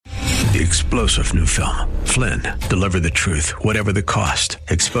The explosive new film, Flynn, deliver the truth, whatever the cost,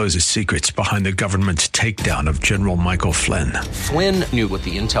 exposes secrets behind the government's takedown of General Michael Flynn. Flynn knew what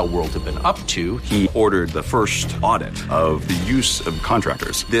the intel world had been up to. He ordered the first audit of the use of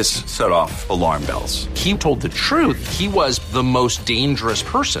contractors. This set off alarm bells. He told the truth. He was the most dangerous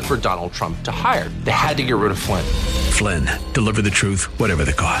person for Donald Trump to hire. They had to get rid of Flynn. Flynn, deliver the truth, whatever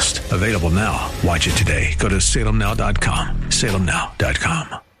the cost. Available now. Watch it today. Go to salemnow.com.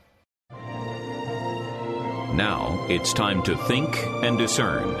 salemnow.com. Now it's time to think and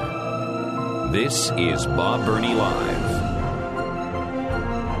discern. This is Bob Burney Live.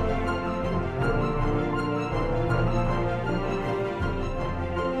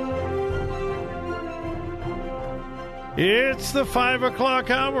 It's the 5 o'clock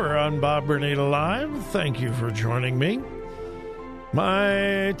hour on Bob Burney Live. Thank you for joining me.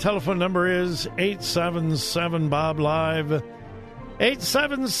 My telephone number is 877-BOB-LIVE,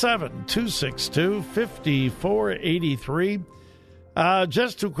 877-262-5483.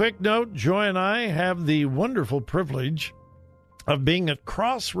 Just a quick note, Joy and I have the wonderful privilege of being at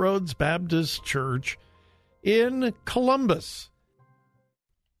Crossroads Baptist Church in Columbus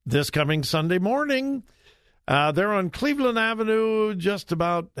this coming Sunday morning. They're on Cleveland Avenue, just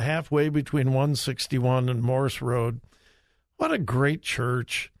about halfway between 161 and Morse Road. What a great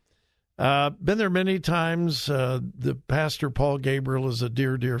church. Been there many times. The pastor, Paul Gabriel, is a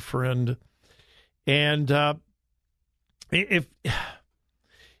dear, dear friend. And if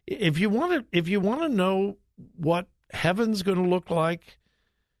you want to know what heaven's going to look like,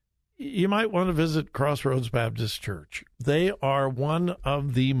 you might want to visit Crossroads Baptist Church. They are one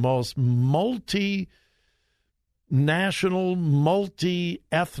of the most multi-national,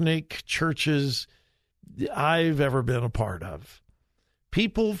 multi-ethnic churches I've ever been a part of.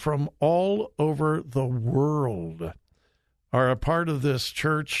 People from all over the world are a part of this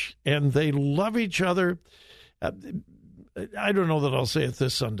church, and they love each other. I don't know that I'll say it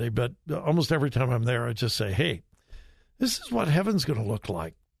this Sunday, but almost every time I'm there, I just say, hey, this is what heaven's going to look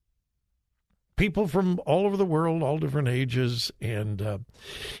like. People from all over the world, all different ages. And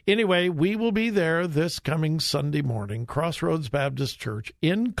anyway, we will be there this coming Sunday morning, Crossroads Baptist Church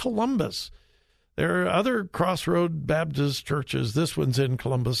in Columbus. There are other Crossroad Baptist churches. This one's in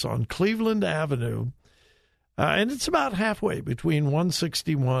Columbus on Cleveland Avenue. And it's about halfway between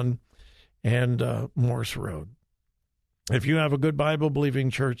 161 and Morse Road. If you have a good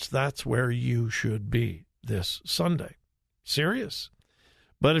Bible-believing church, that's where you should be this Sunday. Serious.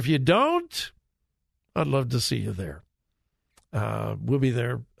 But if you don't, I'd love to see you there. We'll be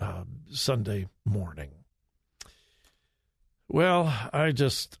there Sunday morning. Well, I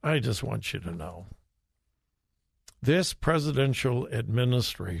just want you to know, this presidential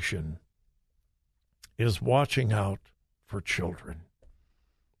administration is watching out for children.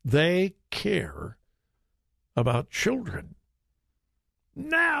 They care about children.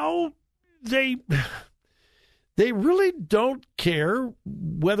 Now, they really don't care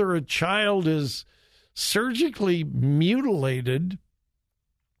whether a child is surgically mutilated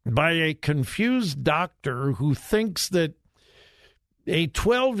by a confused doctor who thinks that a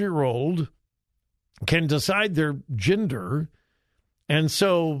 12-year-old can decide their gender, and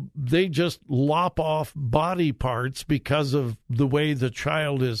so they just lop off body parts because of the way the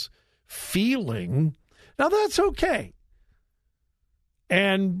child is feeling. Now, that's okay.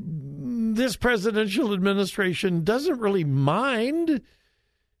 And this presidential administration doesn't really mind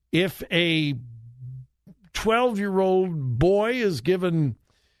if a 12-year-old boy is given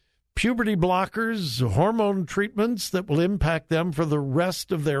puberty blockers, hormone treatments that will impact them for the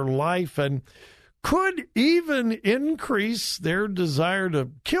rest of their life and could even increase their desire to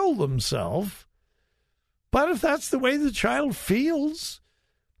kill themselves. But if that's the way the child feels,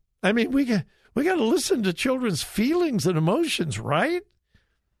 I mean, we got to listen to children's feelings and emotions, right?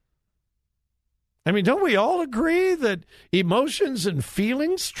 I mean, don't we all agree that emotions and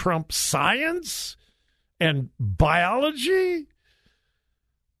feelings trump science and biology?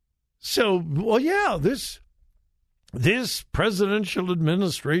 So, well, yeah, this presidential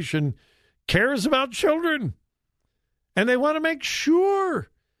administration cares about children, and they want to make sure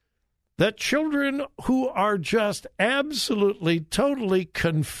that children who are just absolutely, totally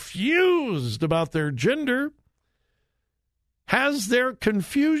confused about their gender has their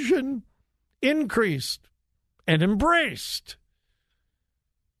confusion increased and embraced.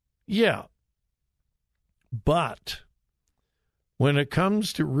 Yeah. But when it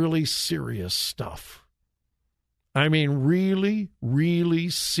comes to really serious stuff, I mean really, really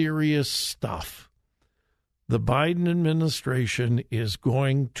serious stuff, the Biden administration is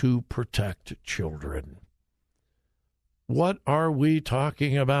going to protect children. What are we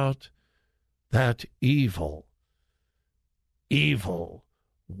talking about? that evil,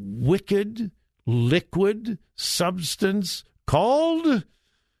 wicked, liquid substance called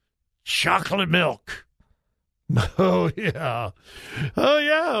chocolate milk. Oh yeah,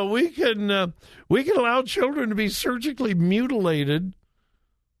 we can allow children to be surgically mutilated.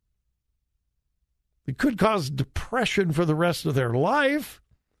 It could cause depression for the rest of their life.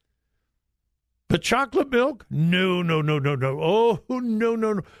 But chocolate milk? No. Oh,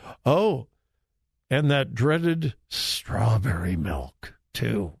 no. Oh, and that dreaded strawberry milk,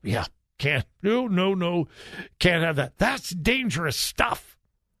 too. Yeah, no. Can't have that. That's dangerous stuff.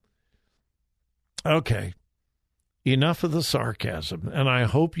 Okay, enough of the sarcasm. And I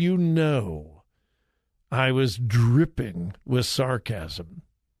hope you know I was dripping with sarcasm.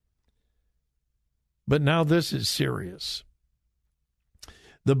 But now this is serious.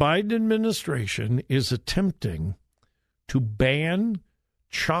 The Biden administration is attempting to ban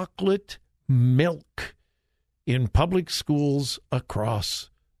chocolate milk in public schools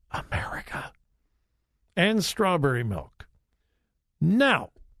across America and strawberry milk. Now,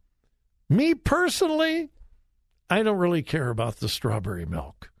 me personally, I don't really care about the strawberry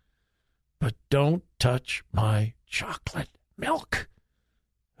milk, but don't touch my chocolate milk.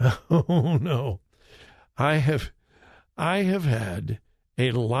 Oh, no. I have had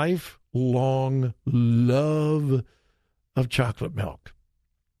a lifelong love of chocolate milk.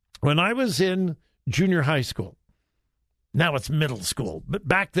 When I was in junior high school, now it's middle school, but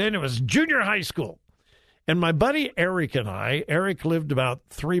back then it was junior high school. And my buddy Eric and Eric lived about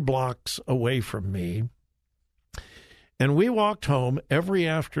 3 blocks away from me, and we walked home every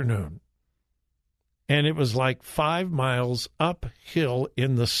afternoon. And it was like 5 miles uphill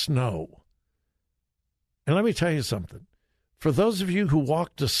in the snow. And let me tell you something. For those of you who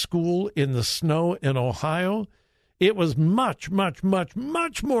walked to school in the snow in Ohio, it was much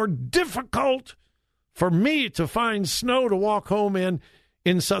more difficult for me to find snow to walk home in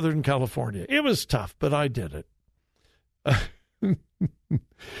Southern California. It was tough, but I did it.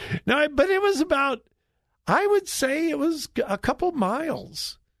 No, but it was about, I would say it was a couple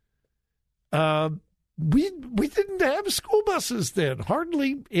miles. We didn't have school buses then,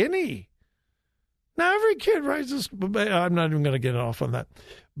 hardly any. Now, every kid rides a school bus. I'm not even going to get off on that.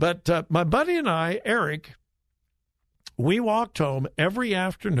 But my buddy and I, Eric, we walked home every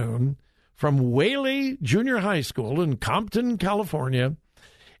afternoon from Whaley Junior High School in Compton, California.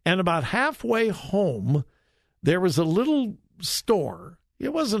 And about halfway home, there was a little store.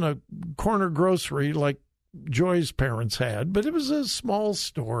 It wasn't a corner grocery like Joy's parents had, but it was a small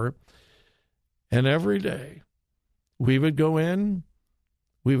store. And every day we would go in,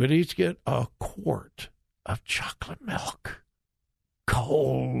 we would each get a quart of chocolate milk.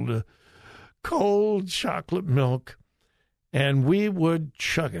 Cold chocolate milk. And we would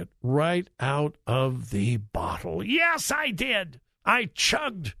chug it right out of the bottle. Yes, I did. I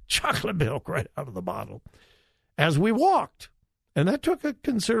chugged chocolate milk right out of the bottle as we walked. And that took a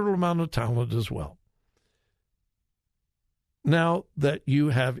considerable amount of talent as well. Now that you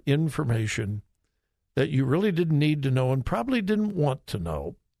have information that you really didn't need to know and probably didn't want to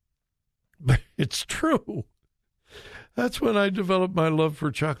know, but it's true. That's when I developed my love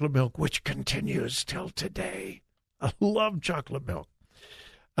for chocolate milk, which continues till today. I love chocolate milk.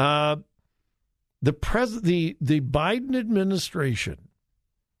 The Biden administration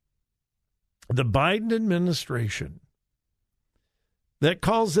that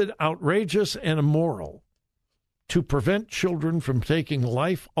calls it outrageous and immoral to prevent children from taking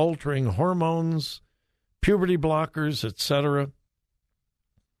life-altering hormones, puberty blockers, etc.,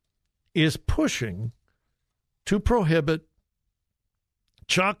 is pushing to prohibit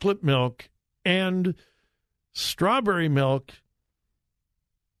chocolate milk and strawberry milk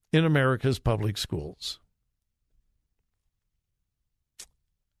in America's public schools.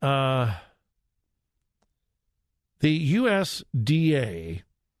 The USDA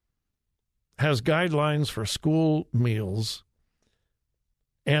has guidelines for school meals,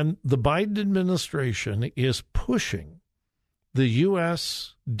 and the Biden administration is pushing the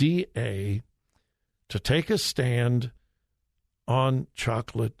USDA to take a stand on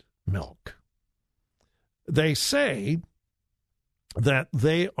chocolate milk. They say that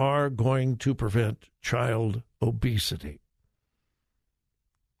they are going to prevent child obesity.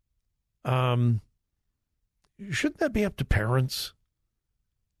 Shouldn't that be up to parents?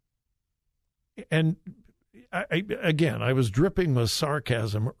 And I was dripping with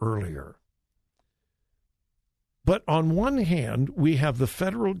sarcasm earlier. But on one hand, we have the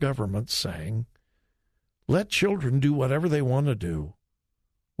federal government saying, let children do whatever they want to do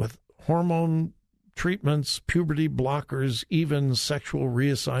with hormone treatments, puberty blockers, even sexual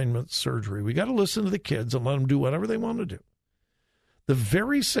reassignment surgery. We got to listen to the kids and let them do whatever they want to do. The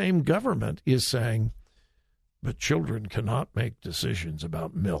very same government is saying, but children cannot make decisions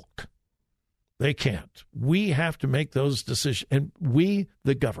about milk. They can't. We have to make those decisions. And we,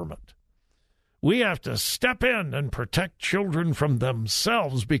 the government, we have to step in and protect children from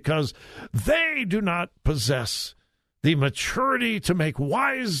themselves because they do not possess the maturity to make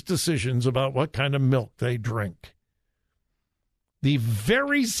wise decisions about what kind of milk they drink. The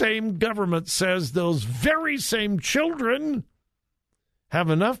very same government says those very same children have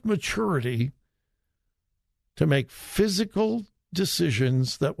enough maturity to make physical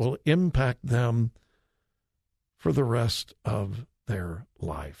decisions that will impact them for the rest of their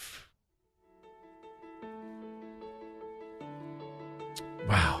life.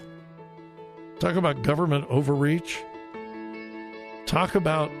 Wow. Talk about government overreach. Talk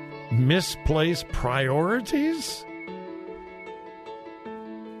about misplaced priorities.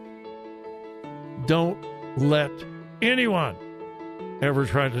 Don't let anyone ever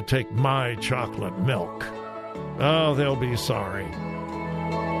try to take my chocolate milk. Oh, they'll be sorry.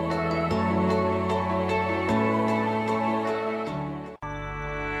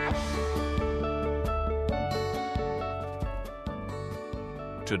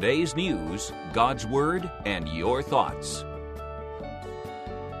 Today's news, God's Word, and your thoughts.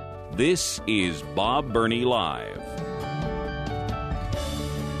 This is Bob Burney Live.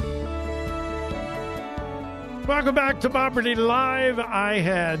 Welcome back to Bob Burney Live. I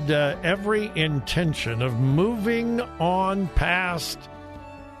had every intention of moving on past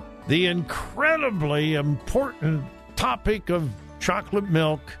the incredibly important topic of chocolate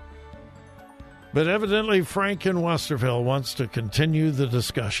milk, but evidently Frank in Westerville wants to continue the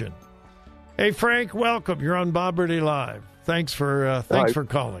discussion. Hey, Frank, welcome. You're on Bob Burney Live. Thanks for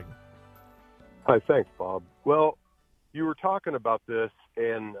calling. Hi, thanks, Bob. Well, you were talking about this,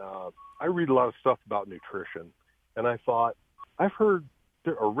 and I read a lot of stuff about nutrition, and I thought, I've heard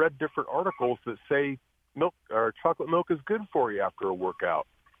or read different articles that say milk or chocolate milk is good for you after a workout.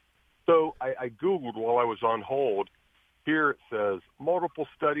 So I Googled while I was on hold. Here it says, multiple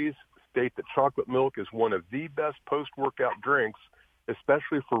studies state that chocolate milk is one of the best post-workout drinks,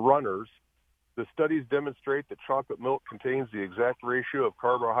 especially for runners. The studies demonstrate that chocolate milk contains the exact ratio of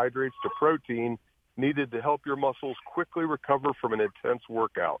carbohydrates to protein needed to help your muscles quickly recover from an intense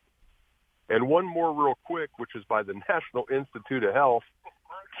workout. And one more real quick, which is by the National Institute of Health,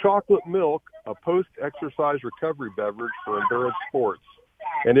 chocolate milk, a post-exercise recovery beverage for endurance sports.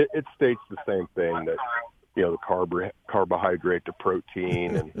 And it states the same thing, that, you know, the carbohydrate to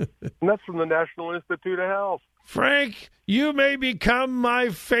protein, and that's from the National Institute of Health. Frank, you may become my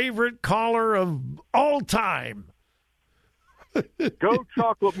favorite caller of all time. Go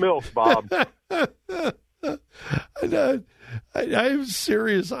chocolate milk, Bob. I'm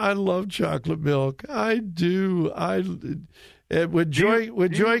serious. I love chocolate milk. I do. When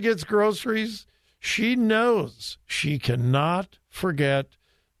Joy gets groceries, she knows she cannot forget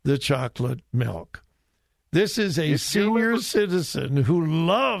the chocolate milk. This is a senior citizen who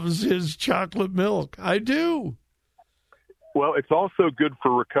loves his chocolate milk. I do. Well, it's also good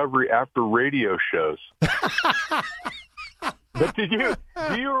for recovery after radio shows. But do you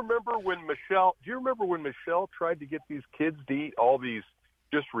remember when Michelle tried to get these kids to eat all these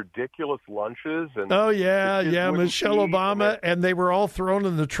just ridiculous lunches? And oh yeah, Michelle Obama, and they were all thrown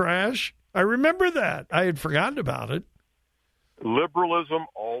in the trash. I remember that. I had forgotten about it. Liberalism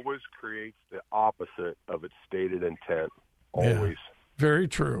always creates the opposite of its stated intent. Always. Yeah, very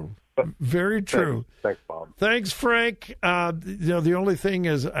true. Very true. Thanks, Bob. Thanks, Frank. The only thing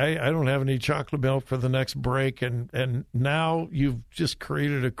is I don't have any chocolate milk for the next break, and now you've just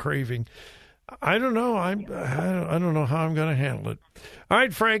created a craving. I don't know. I don't know how I'm going to handle it. All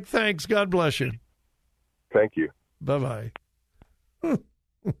right, Frank. Thanks. God bless you. Thank you. Bye-bye.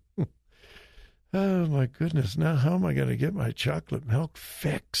 Oh, my goodness. Now how am I going to get my chocolate milk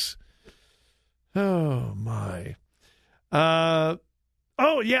fix? Oh, my.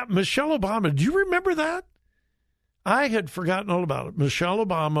 Oh, yeah, Michelle Obama. Do you remember that? I had forgotten all about it. Michelle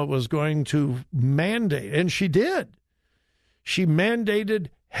Obama was going to mandate, and she did. She mandated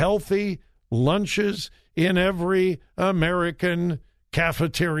healthy lunches in every American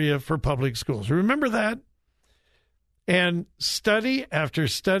cafeteria for public schools. Remember that? And study after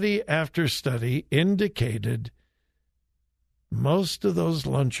study after study indicated most of those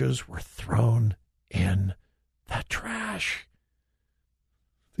lunches were thrown in the trash.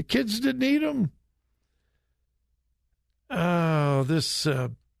 The kids didn't eat them. Oh, this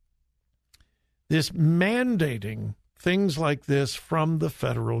mandating things like this from the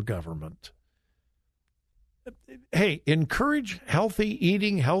federal government. Hey, encourage healthy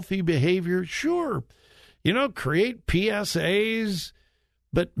eating, healthy behavior. Sure. Create PSAs,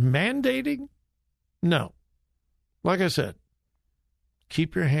 but mandating? No. Like I said,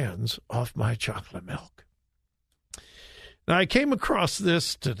 keep your hands off my chocolate milk. Now, I came across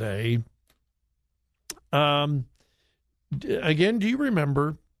this today. Again, do you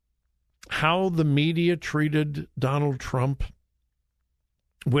remember how the media treated Donald Trump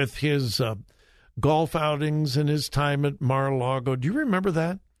with his golf outings and his time at Mar-a-Lago? Do you remember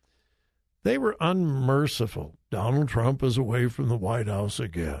that? They were unmerciful. Donald Trump is away from the White House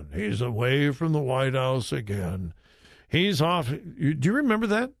again. He's away from the White House again. He's off. Do you remember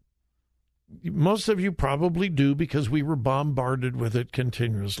that? Most of you probably do, because we were bombarded with it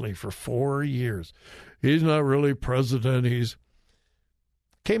continuously for 4 years. He's not really president.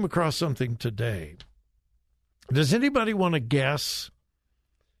 Came across something today. Does anybody want to guess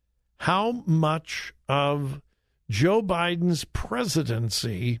how much of Joe Biden's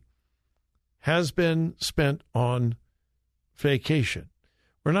presidency has been spent on vacation?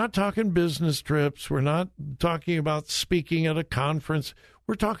 We're not talking business trips. We're not talking about speaking at a conference.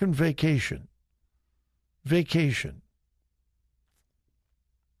 We're talking vacation. Vacation.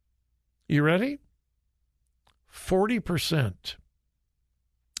 You ready? 40%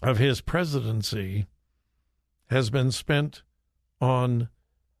 of his presidency has been spent on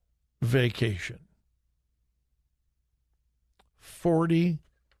vacation. 40%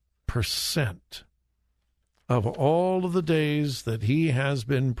 of all of the days that he has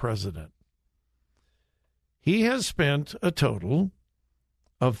been president. He has spent a total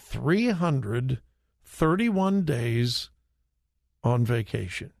of 331 days on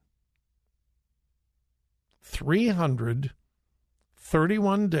vacation.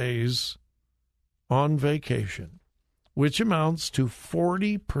 331 days on vacation, which amounts to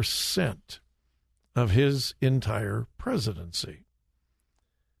 40% of his entire presidency.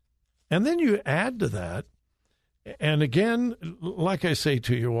 And then you add to that, and again, like I say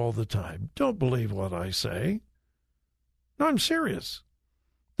to you all the time, don't believe what I say. No, I'm serious.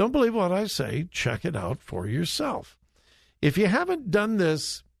 Don't believe what I say. Check it out for yourself. If you haven't done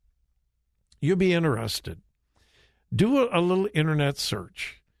this, you'll be interested. Do a little internet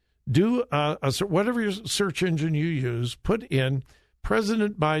search. Do whatever your search engine you use, put in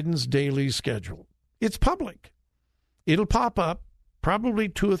President Biden's daily schedule. It's public. It'll pop up, probably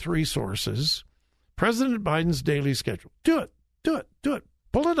 2 or 3 sources. President Biden's daily schedule. Do it.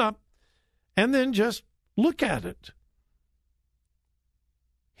 Pull it up, and then just look at it.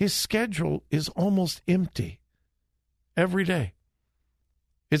 His schedule is almost empty every day.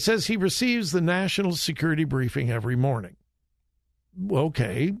 It says he receives the national security briefing every morning.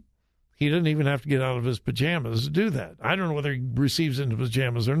 Okay. He doesn't even have to get out of his pajamas to do that. I don't know whether he receives in his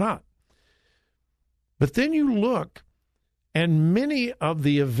pajamas or not. But then you look, and many of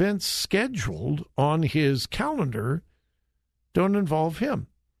the events scheduled on his calendar don't involve him.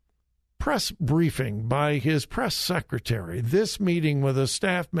 Press briefing by his press secretary, this meeting with a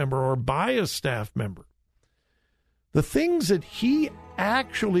staff member or by a staff member. The things that he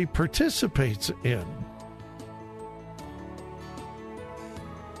actually participates in,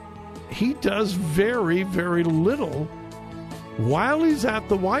 he does very, very little while he's at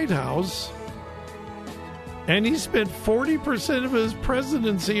the White House, and he spent 40% of his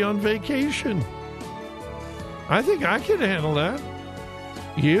presidency on vacation. I think I can handle that.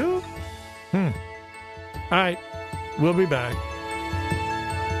 You? All right, we'll be back.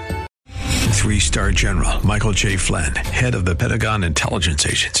 3-star General Michael J. Flynn, head of the Pentagon Intelligence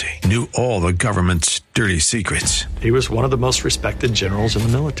Agency, knew all the government's dirty secrets. He was one of the most respected generals in the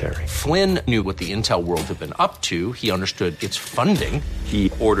military. Flynn knew what the intel world had been up to. He understood its funding.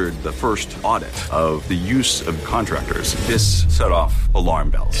 He ordered the first audit of the use of contractors. This set off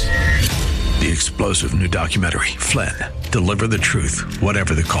alarm bells. The explosive new documentary, Flynn, Deliver the Truth,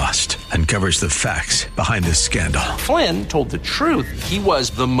 Whatever the Cost, uncovers the facts behind this scandal. Flynn told the truth. He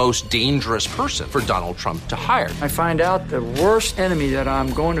was the most dangerous person for Donald Trump to hire. I find out the worst enemy that I'm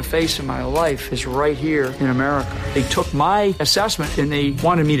going to face in my life is right here in America. They took my assessment and they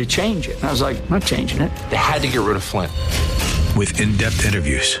wanted me to change it. And I was like, I'm not changing it. They had to get rid of Flynn. With in-depth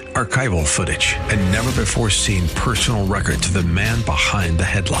interviews, archival footage, and never-before-seen personal records of the man behind the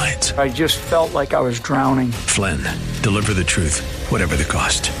headlines. I just felt like I was drowning. Flynn, Deliver the Truth, Whatever the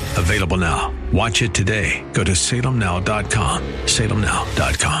Cost. Available now. Watch it today. Go to salemnow.com.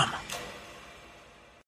 salemnow.com.